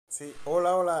Sí,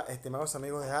 hola, hola, estimados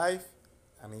amigos de Hive,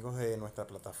 amigos de nuestra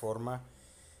plataforma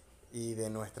y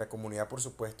de nuestra comunidad, por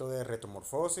supuesto, de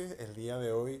Retomorfosis. El día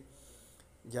de hoy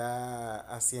ya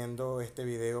haciendo este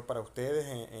video para ustedes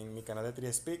en mi canal de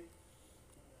TriSpeak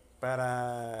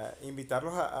para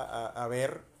invitarlos a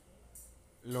ver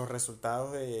los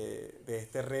resultados de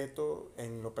este reto.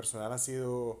 En lo personal han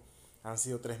sido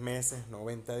 3 meses,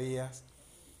 90 días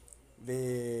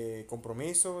de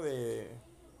compromiso, de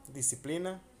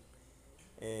disciplina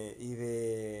y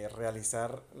de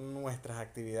realizar nuestras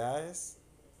actividades,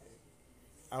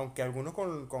 aunque algunos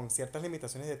con ciertas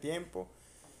limitaciones de tiempo,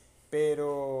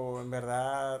 pero en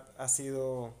verdad ha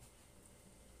sido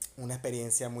una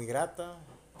experiencia muy grata.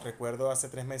 Recuerdo hace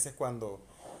 3 meses cuando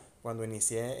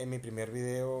inicié en mi primer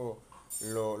video,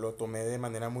 lo tomé de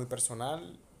manera muy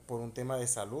personal por un tema de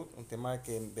salud, un tema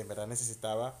que de verdad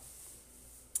necesitaba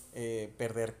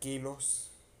perder kilos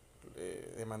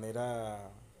de manera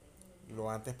lo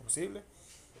antes posible.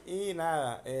 Y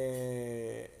nada,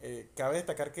 cabe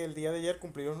destacar que el día de ayer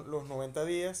cumplieron los 90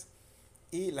 días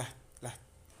y las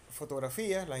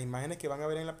fotografías, las imágenes que van a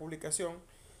ver en la publicación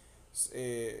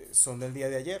son del día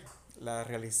de ayer. Las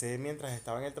realicé mientras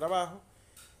estaba en el trabajo.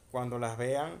 Cuando las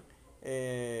vean,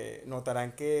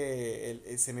 notarán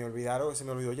que se me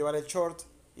olvidó llevar el short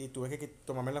y tuve que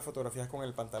tomarme las fotografías con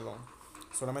el pantalón,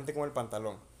 solamente con el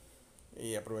pantalón.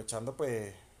 Y aprovechando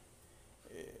pues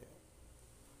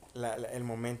el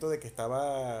momento de que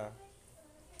estaba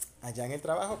allá en el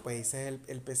trabajo, pues hice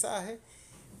el pesaje.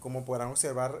 Como podrán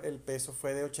observar, el peso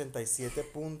fue de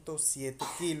 87.7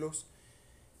 kilos.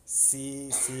 Sí,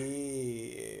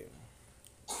 sí,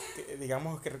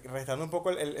 digamos que restando un poco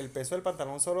el peso del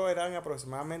pantalón solo eran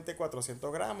aproximadamente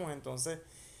 400 gramos, entonces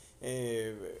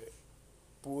eh,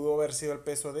 pudo haber sido el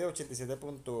peso de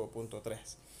 87.3.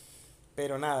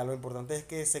 Pero nada, lo importante es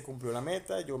que se cumplió la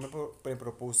meta. Yo me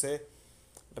propuse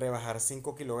rebajar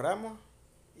 5 kilogramos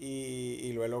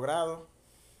y lo he logrado,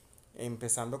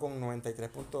 empezando con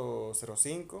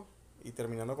 93.05 y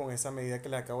terminando con esa medida que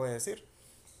les acabo de decir.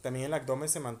 También el abdomen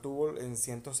se mantuvo en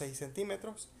 106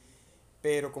 centímetros,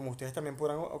 pero como ustedes también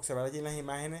podrán observar allí en las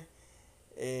imágenes,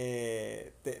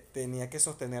 tenía que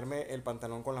sostenerme el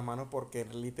pantalón con las manos porque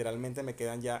literalmente me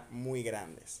quedan ya muy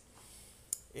grandes.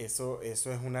 Eso es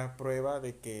una prueba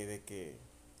de que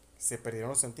se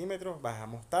perdieron los centímetros,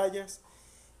 bajamos tallas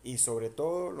y sobre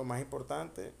todo, lo más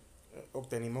importante,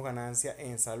 obtenimos ganancia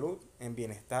en salud, en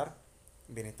bienestar,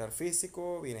 bienestar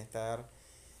físico, bienestar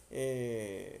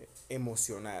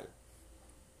emocional.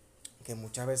 Que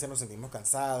muchas veces nos sentimos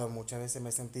cansados, muchas veces me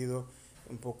he sentido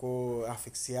un poco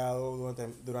asfixiado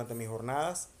durante mis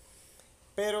jornadas,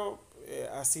 pero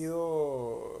ha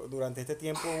sido durante este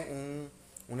tiempo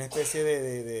una especie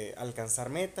de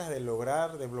alcanzar metas, de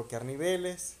lograr, de bloquear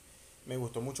niveles. Me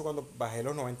gustó mucho cuando bajé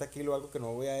los 90 kilos, algo que no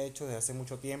había hecho desde hace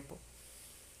mucho tiempo.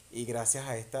 Y gracias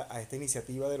a esta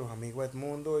iniciativa de los amigos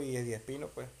Edmundo y Eddie Espino,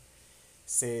 pues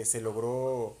se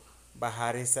logró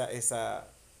bajar esa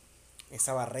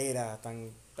barrera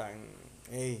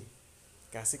ey,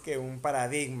 casi que un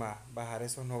paradigma, bajar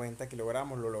esos 90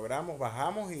 kilogramos. Lo logramos,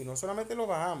 bajamos y no solamente lo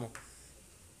bajamos,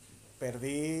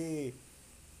 perdí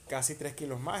casi 3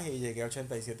 kilos más y llegué a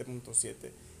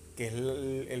 87.7, que es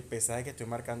el pesaje que estoy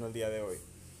marcando el día de hoy.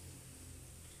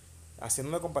 Haciendo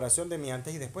una comparación de mi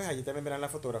antes y después, allí también verán la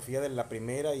fotografía de la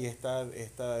primera y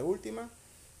esta última.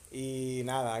 Y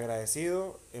nada,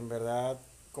 agradecido, en verdad,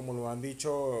 como lo han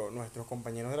dicho nuestros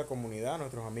compañeros de la comunidad,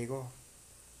 nuestros amigos,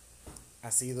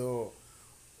 ha sido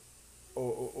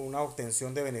una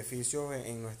obtención de beneficios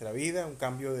en nuestra vida, un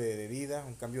cambio de vida,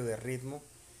 un cambio de ritmo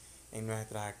en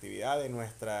nuestras actividades, en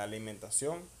nuestra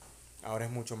alimentación. Ahora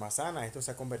es mucho más sana. Esto se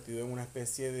ha convertido en una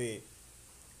especie de,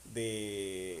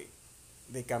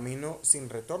 de camino sin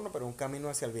retorno, pero un camino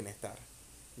hacia el bienestar.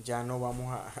 Ya no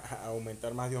vamos a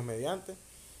aumentar más, Dios mediante.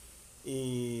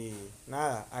 Y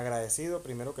nada, agradecido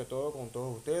primero que todo con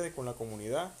todos ustedes, con la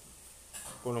comunidad,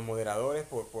 con los moderadores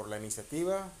por la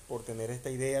iniciativa, por tener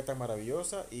esta idea tan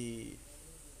maravillosa. Y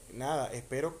nada,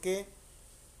 espero que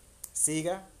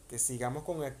sigamos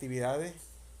con actividades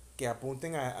que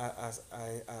apunten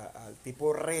al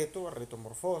tipo reto, a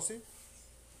retomorfosis,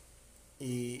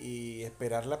 y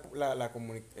esperar la-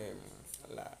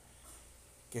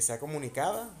 que sea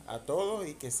comunicada a todos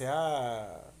y que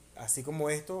sea así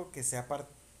como esto,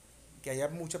 que haya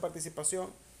mucha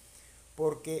participación,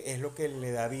 porque es lo que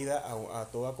le da vida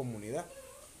a toda comunidad.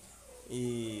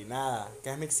 Y nada,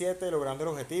 Casmic 7 logrando el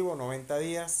objetivo, 90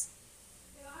 días.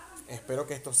 Espero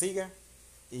que esto siga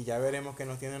y ya veremos qué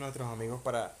nos tienen nuestros amigos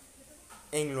para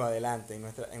en lo adelante, en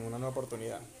una nueva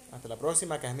oportunidad. Hasta la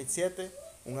próxima, Casmic 7.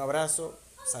 Un abrazo,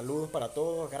 saludos para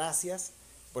todos, gracias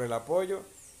por el apoyo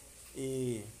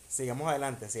y sigamos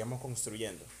adelante, sigamos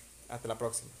construyendo. Hasta la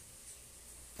próxima.